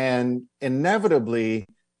there. And inevitably,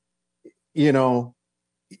 you know,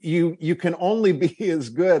 you can only be as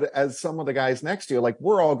good as some of the guys next to you. Like,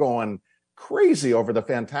 we're all going crazy over the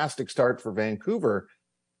fantastic start for Vancouver,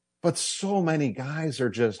 but so many guys are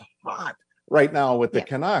just hot right now with the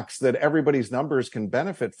Canucks that everybody's numbers can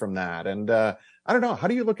benefit from that. And I don't know, how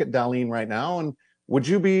do you look at Dahlin right now? And would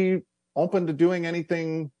you be open to doing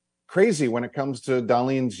anything crazy when it comes to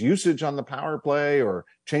Dahlin's usage on the power play, or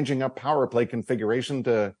changing up power play configuration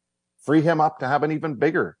to free him up to have an even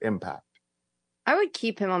bigger impact? I would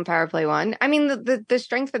keep him on power play one. I mean, the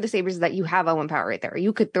strength for the Sabres is that you have Owen Power right there.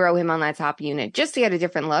 You could throw him on that top unit just to get a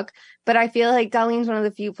different look. But I feel like Dahlin's one of the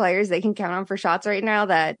few players they can count on for shots right now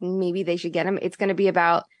that maybe they should get him. It's going to be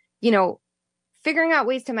about, you know, figuring out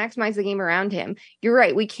ways to maximize the game around him. You're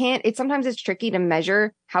right. Sometimes it's tricky to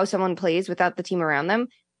measure how someone plays without the team around them.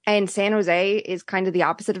 And San Jose is kind of the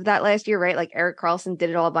opposite of that last year, right? Like, Erik Karlsson did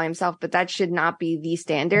it all by himself, but that should not be the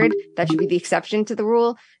standard. That should be the exception to the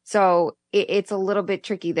rule. So it's a little bit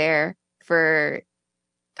tricky there for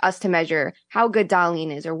us to measure how good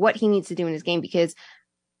Dahlin is or what he needs to do in his game, because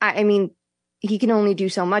I mean, he can only do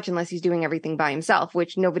so much unless he's doing everything by himself,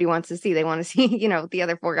 which nobody wants to see. They want to see, you know, the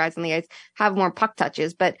other four guys on the ice have more puck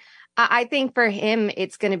touches. But I think for him,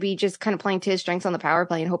 it's going to be just kind of playing to his strengths on the power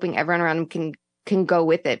play and hoping everyone around him can go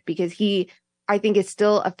with it, because I think is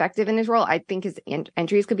still effective in his role. I think his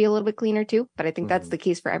entries could be a little bit cleaner too, but I think that's the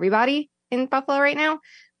case for everybody in Buffalo right now.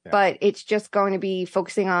 Yeah. But it's just going to be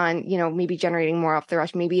focusing on, you know, maybe generating more off the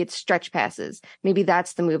rush. Maybe it's stretch passes. Maybe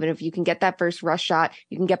that's the move. And if you can get that first rush shot,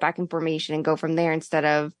 you can get back in formation and go from there instead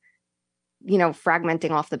of, you know, fragmenting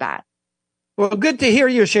off the bat. Well, good to hear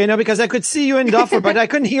you, Shayna, because I could see you in Duffer, but I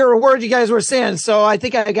couldn't hear a word you guys were saying. So I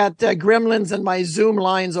think I got gremlins in my Zoom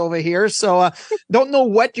lines over here. So don't know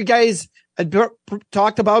what you guys had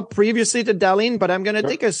talked about previously to Dahlin, but I'm going to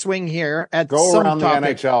take a swing here at go some around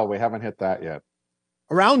topic. the NHL. We haven't hit that yet.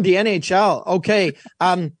 Around the NHL. Okay.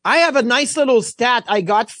 I have a nice little stat I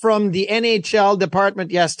got from the NHL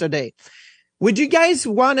department yesterday. Would you guys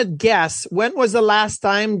want to guess when was the last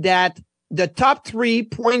time that the top 3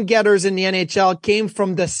 point getters in the NHL came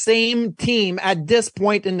from the same team at this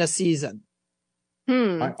point in the season?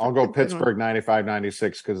 I'll go Pittsburgh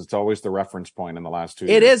 95-96 because it's always the reference point in the last 2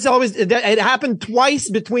 years. It is always, it happened twice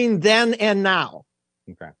between then and now.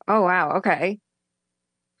 Okay. Oh, wow. Okay.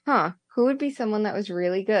 Huh. Who would be someone that was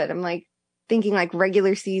really good? I'm like thinking like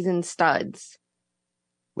regular season studs.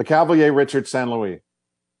 Le Cavalier, Richard St. Louis.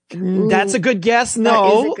 That's a good guess. No.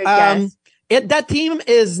 That is a good guess. That team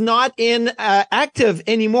is not in active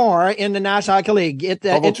anymore in the National Hockey League. It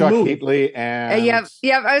moved. Heatley and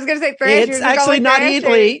Yep. I was going to say Thrashers. It's actually not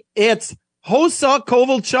Heatley. It's Hossa,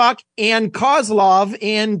 Kovalchuk, and Kozlov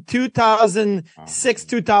in 2006,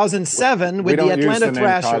 2007 with the Atlanta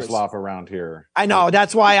Thrashers. Kozlov around here. I know.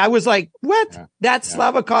 That's why I was like, what? Yeah. That's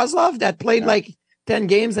Slava Kozlov that played like 10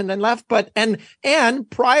 games and then left. But, and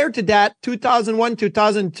prior to that, 2001,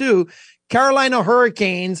 2002, Carolina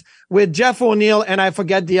Hurricanes with Jeff O'Neill, and I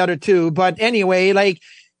forget the other two. But anyway, like,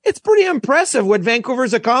 it's pretty impressive what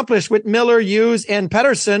Vancouver's accomplished with Miller, Hughes, and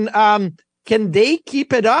Pettersson. Can they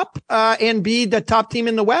keep it up and be the top team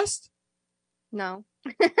in the West? No.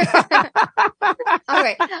 Okay.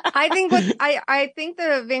 I think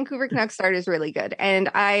the Vancouver Canucks start is really good. And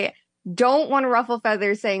I don't want to ruffle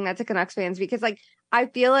feathers saying that to Canucks fans, because like, I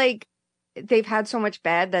feel like they've had so much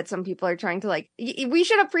bad that some people are trying to like, we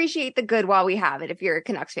should appreciate the good while we have it. If you're a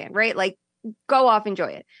Canucks fan, right? Like, go off,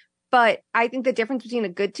 enjoy it. But I think the difference between a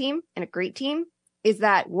good team and a great team is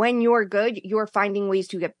that when you're good, you're finding ways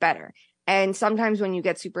to get better. And sometimes when you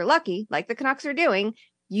get super lucky, like the Canucks are doing,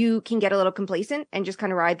 you can get a little complacent and just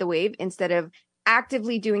kind of ride the wave instead of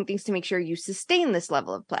actively doing things to make sure you sustain this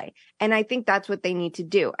level of play. And I think that's what they need to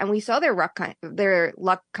do. And we saw their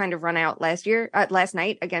luck kind of run out last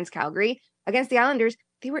night against Calgary. Against the Islanders,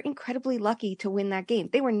 they were incredibly lucky to win that game.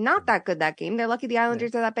 They were not that good that game. They're lucky the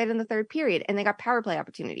Islanders are that bad in the third period, and they got power play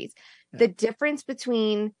opportunities. Yeah. The difference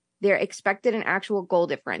between their expected and actual goal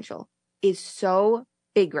differential is so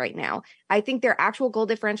big right now. I think their actual goal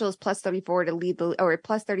differential is plus 34 to lead or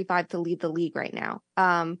plus 35 to lead the league right now.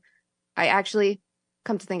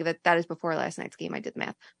 Come to think of it, that is before last night's game. I did the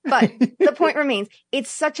math. But the point remains, it's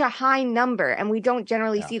such a high number, and we don't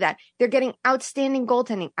generally see that. They're getting outstanding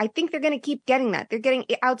goaltending. I think they're going to keep getting that. They're getting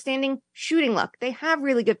outstanding shooting luck. They have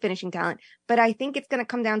really good finishing talent, but I think it's going to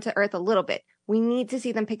come down to earth a little bit. We need to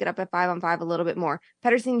see them pick it up at 5-on-5 a little bit more.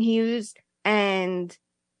 Pettersson, Hughes, and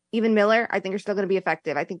even Miller, I think, are still going to be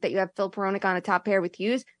effective. I think that you have Phil Peronic on a top pair with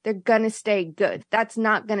Hughes. They're going to stay good. That's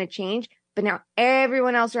not going to change. But now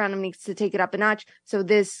everyone else around them needs to take it up a notch. So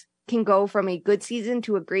this can go from a good season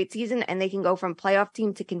to a great season, and they can go from playoff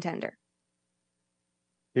team to contender.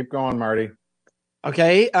 Keep going, Marty.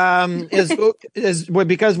 Okay. Because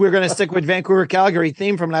we're going to stick with Vancouver Calgary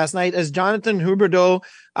theme from last night, as Jonathan Huberdeau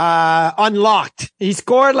unlocked. He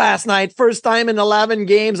scored last night, first time in 11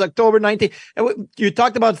 games, October 19th. You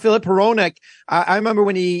talked about Philip Peronic. I remember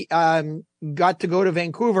when he got to go to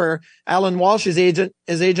Vancouver, Alan Walsh, his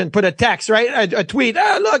agent put a text, right? A tweet.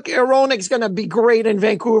 Look, Peronic's going to be great in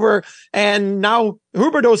Vancouver. And now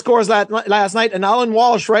Huberdeau scores last night, and Alan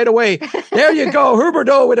Walsh right away. There you go.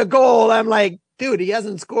 Huberdeau with a goal. I'm like, dude, he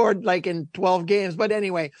hasn't scored like in 12 games. But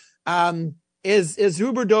anyway, is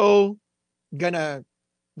Huberdeau going to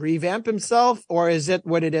revamp himself, or is it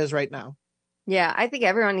what it is right now? Yeah, I think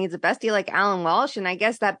everyone needs a bestie like Alan Walsh, and I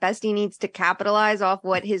guess that bestie needs to capitalize off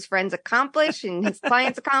what his friends accomplish and his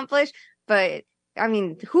clients accomplish. But I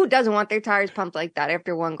mean, who doesn't want their tires pumped like that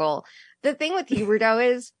after one goal? The thing with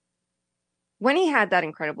Huberdeau is, when he had that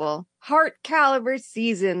incredible Hart caliber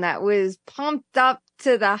season that was pumped up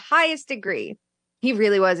to the highest degree, he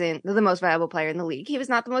really wasn't the most valuable player in the league. He was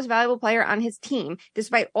not the most valuable player on his team,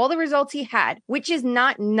 despite all the results he had, which is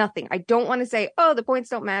not nothing. I don't want to say, oh, the points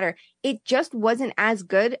don't matter. It just wasn't as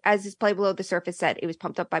good as his play below the surface said. It was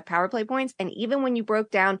pumped up by power play points. And even when you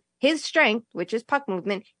broke down his strength, which is puck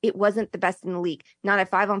movement, it wasn't the best in the league. Not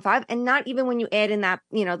at 5-on-5. And not even when you add in that,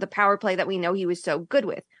 the power play that we know he was so good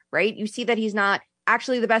with, right? You see that he's not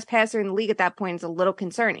actually the best passer in the league at that point. It's a little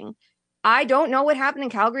concerning. I don't know what happened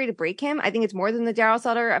in Calgary to break him. I think it's more than the Darryl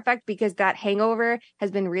Sutter effect, because that hangover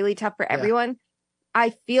has been really tough for everyone.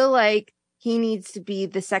 I feel like he needs to be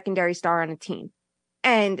the secondary star on a team.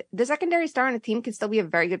 And the secondary star on a team can still be a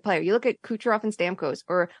very good player. You look at Kucherov and Stamkos,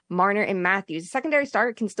 or Marner and Matthews. The secondary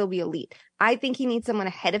star can still be elite. I think he needs someone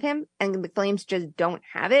ahead of him, and the Flames just don't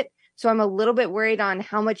have it. So I'm a little bit worried on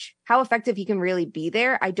how effective he can really be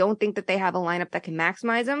there. I don't think that they have a lineup that can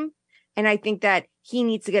maximize him. And I think that he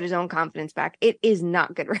needs to get his own confidence back. It is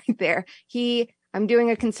not good right there. I'm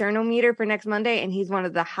doing a concernometer for next Monday, and he's one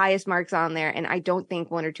of the highest marks on there. And I don't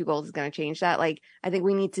think 1 or 2 goals is going to change that. Like, I think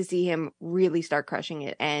we need to see him really start crushing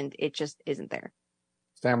it, and it just isn't there.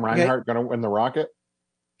 Sam Reinhart going to win the Rocket?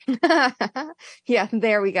 Yeah,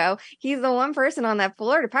 there we go. He's the one person on that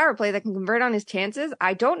Florida power play that can convert on his chances.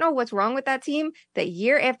 I don't know what's wrong with that team, that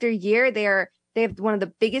year after year they have one of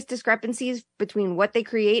the biggest discrepancies between what they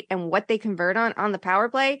create and what they convert on the power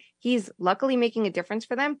play. He's luckily making a difference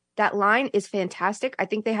for them. That line is fantastic. I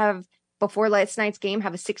think they have, before last night's game,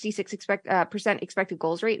 have a 66% expected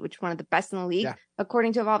goals rate, which is one of the best in the league,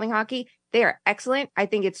 according to Evolving Hockey. They are excellent. I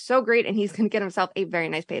think it's so great, and he's going to get himself a very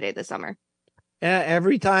nice payday this summer. Yeah,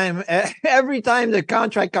 every time the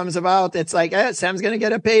contract comes about, it's like, Sam's going to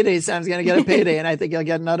get a payday. Sam's going to get a payday. And I think he'll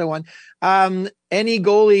get another one. Any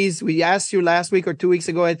goalies, we asked you last week or 2 weeks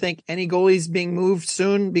ago, I think, any goalies being moved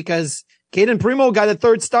soon? Because Caden Primo got a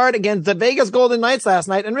third start against the Vegas Golden Knights last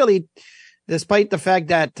night. And really, despite the fact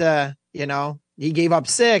that, he gave up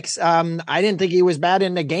 6. I didn't think he was bad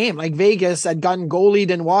in the game. Like, Vegas had gotten goalied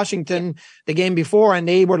in Washington the game before, and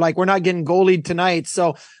they were like, we're not getting goalied tonight.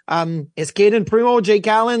 So, is Caden Primo, Jake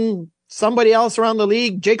Allen, somebody else around the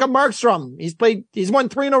league? Jacob Markstrom, he's won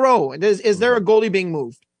 3 in a row. Is there a goalie being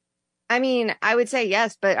moved? I mean, I would say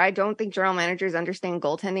yes, but I don't think general managers understand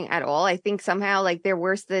goaltending at all. I think somehow, like, they're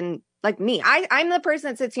worse than, like, me. I'm the person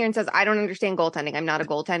that sits here and says, I don't understand goaltending. I'm not a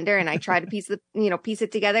goaltender, and I try to piece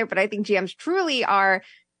it together. But I think GMs truly are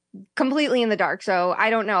completely in the dark. So I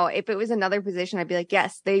don't know. If it was another position, I'd be like,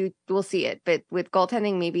 yes, they will see it. But with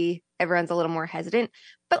goaltending, maybe everyone's a little more hesitant.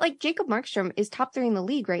 But like, Jacob Markstrom is top 3 in the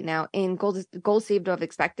league right now in goals saved above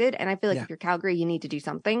expected. And I feel like if you're Calgary, you need to do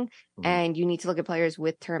something, and you need to look at players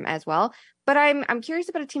with term as well. But I'm curious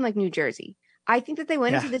about a team like New Jersey. I think that they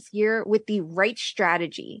went into this year with the right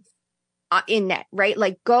strategy in net, right?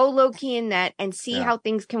 Like, go low key in net and see how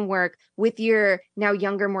things can work with your now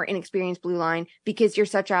younger, more inexperienced blue line, because you're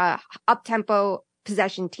such a up-tempo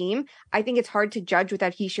possession team. I think it's hard to judge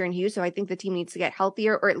without Hischier and Hughes. So I think the team needs to get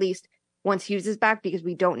healthier, or at least once Hughes is back, because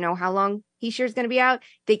we don't know how long Hischier is going to be out,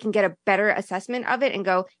 they can get a better assessment of it and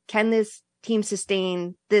go, can this team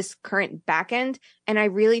sustain this current back end? And I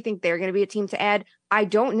really think they're going to be a team to add. I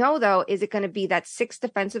don't know, though, is it going to be that 6th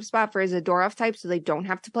defensive spot for a Zadorov type so they don't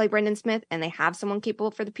have to play Brendan Smith and they have someone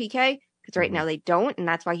capable for the PK? Because right now they don't, and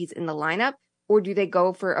that's why he's in the lineup. Or do they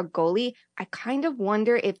go for a goalie? I kind of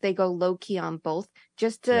wonder if they go low-key on both,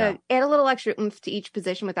 just to add a little extra oomph to each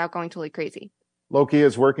position without going totally crazy. Loki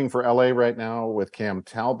is working for LA right now with Cam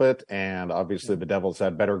Talbot, and obviously the Devils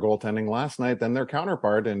had better goaltending last night than their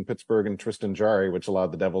counterpart in Pittsburgh and Tristan Jarry, which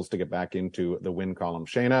allowed the Devils to get back into the win column.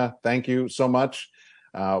 Shayna, thank you so much.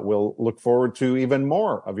 We'll look forward to even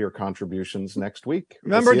more of your contributions next week.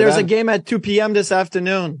 Remember, there's a game at 2 p.m. this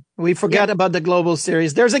afternoon. We forgot about the Global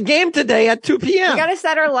Series. There's a game today at 2 p.m. We got to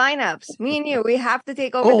set our lineups. Me and you, we have to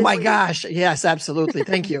take over. Oh, my gosh. Yes, absolutely.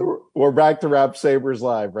 Thank you. We're back to wrap Sabres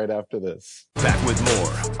Live right after this. Back with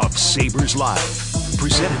more of Sabres Live,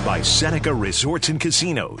 presented by Seneca Resorts and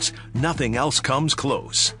Casinos. Nothing else comes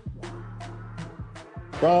close.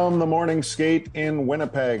 From the morning skate in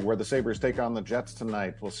Winnipeg, where the Sabres take on the Jets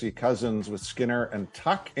tonight, we'll see Cousins with Skinner and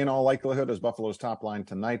Tuck in all likelihood as Buffalo's top line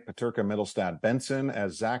tonight. Peterka, Middlestad, Benson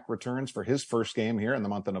as Zach returns for his first game here in the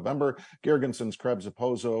month of November. Girgensons, Krebs,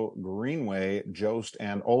 Opposo, Greenway, Jost,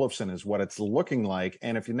 and Olofsson is what it's looking like.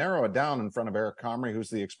 And if you narrow it down in front of Eric Comrie,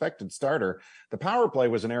 who's the expected starter, the power play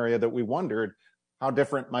was an area that we wondered how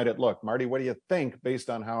different might it look. Marty, what do you think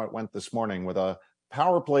based on how it went this morning with a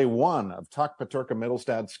power play 1 of Tuck, Peterka,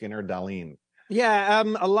 Middlestad, Skinner, Dahlin? Yeah,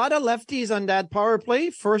 a lot of lefties on that power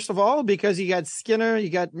play, first of all, because you got Skinner, you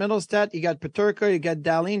got Middlestad, you got Peterka, you got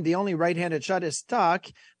Dahlin. The only right-handed shot is Tuck,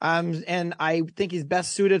 and I think he's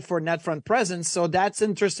best suited for net front presence. So that's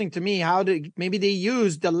interesting to me. Maybe they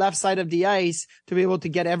use the left side of the ice to be able to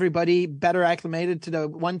get everybody better acclimated to the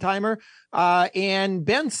one-timer. And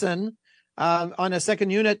Benson on a second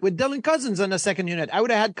unit with Dylan Cousins on the second unit. I would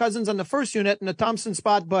have had Cousins on the first unit in the Thompson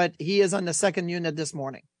spot, but he is on the second unit this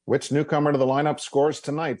morning. Which newcomer to the lineup scores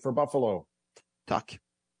tonight for Buffalo? Tuck.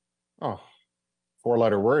 Oh,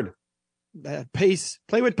 4-letter word. Pace.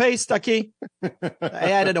 Play with pace, Tucky. I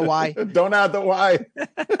added a Y. Don't add the Y.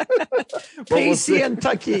 Pacey and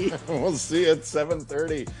Tucky. We'll see at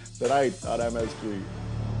 7:30 tonight on MSG.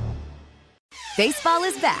 Baseball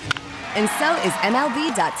is back, and so is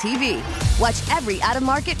MLB.tv. Watch every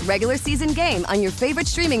out-of-market regular season game on your favorite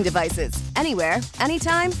streaming devices, anywhere,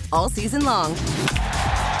 anytime, all season long.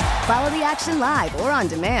 Follow the action live or on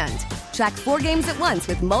demand. Track 4 games at once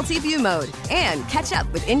with multi-view mode and catch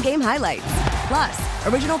up with in-game highlights. Plus,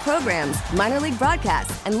 original programs, minor league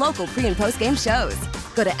broadcasts, and local pre- and post-game shows.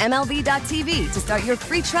 Go to MLB.tv to start your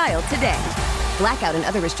free trial today. Blackout and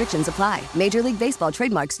other restrictions apply. Major League Baseball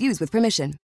trademarks used with permission.